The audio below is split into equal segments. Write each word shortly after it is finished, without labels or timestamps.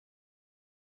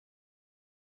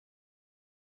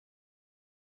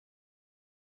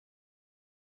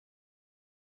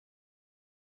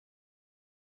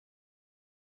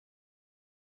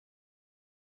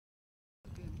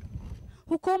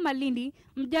Huko Malindi,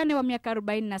 mjane wa miaka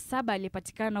 47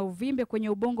 aliyepatikana na uvimbe kwenye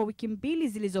ubongo wiki 2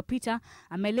 zilizopita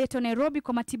ameletwa Nairobi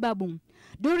kwa matibabu.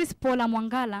 Doris Paula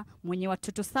Mwangala mwenye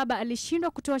watoto 7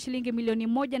 alishindwa kutoa shilingi milioni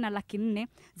 1.4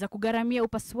 za kugharamia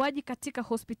upasuaji katika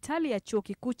hospitali ya chuo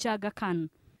kikuu cha Aga Khan.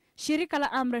 Shirika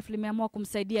la AMREF limeamua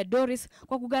kumsaidia Doris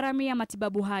kwa kugharamia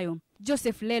matibabu hayo.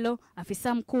 Joseph Lelo,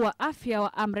 afisa mkuu wa afya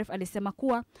wa AMREF, alisema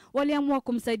kuwa waliamua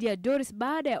kumsaidia Doris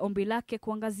baada ya ombi lake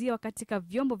kuangaziwa katika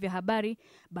vyombo vya habari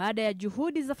baada ya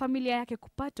juhudi za familia yake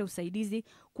kupata usaidizi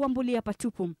kuambulia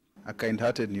patupu. A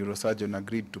kind-hearted neurosurgeon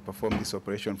agreed to perform this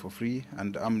operation for free,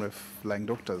 and AMREF Flying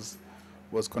Doctors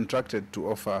was contracted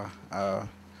to offer a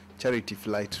charity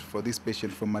flight for this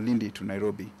patient from Malindi to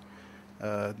Nairobi.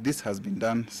 This has been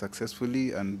done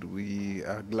successfully, and we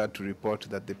are glad to report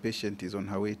that the patient is on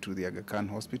her way to the Aga Khan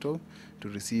hospital to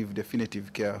receive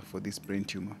definitive care for this brain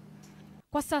tumor.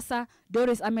 Kwa sasa,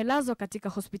 Doris amelazwa katika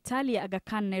hospitali ya Aga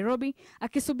Khan Nairobi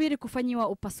akisubiri kufanyiwa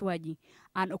upasuaji.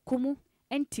 An Okumu,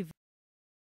 NTV.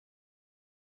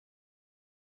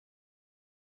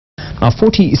 A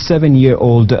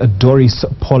 47-year-old Doris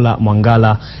Paula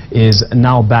Mwangala is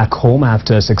now back home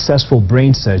after a successful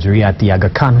brain surgery at the Aga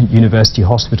Khan University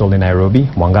Hospital in Nairobi.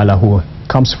 Mwangala, who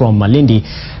comes from Malindi,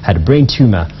 had a brain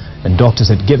tumor, and doctors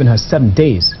had given her 7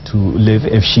 days to live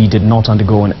if she did not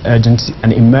undergo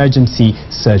an emergency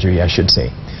surgery, I should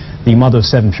say. The mother of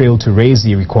 7 failed to raise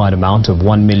the required amount of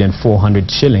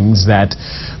 1,400,000 shillings that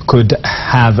could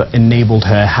have enabled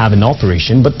her have an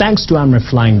operation. But thanks to AMREF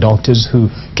Flying Doctors, who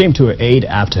came to her aid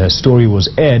after her story was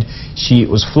aired, she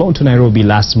was flown to Nairobi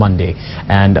last Monday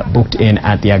and booked in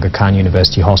at the Aga Khan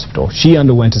University Hospital. She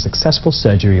underwent a successful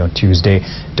surgery on Tuesday.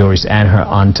 Doris and her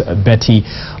aunt Betty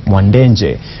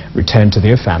Mwandenje returned to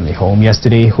their family home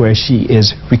yesterday, where she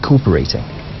is recuperating.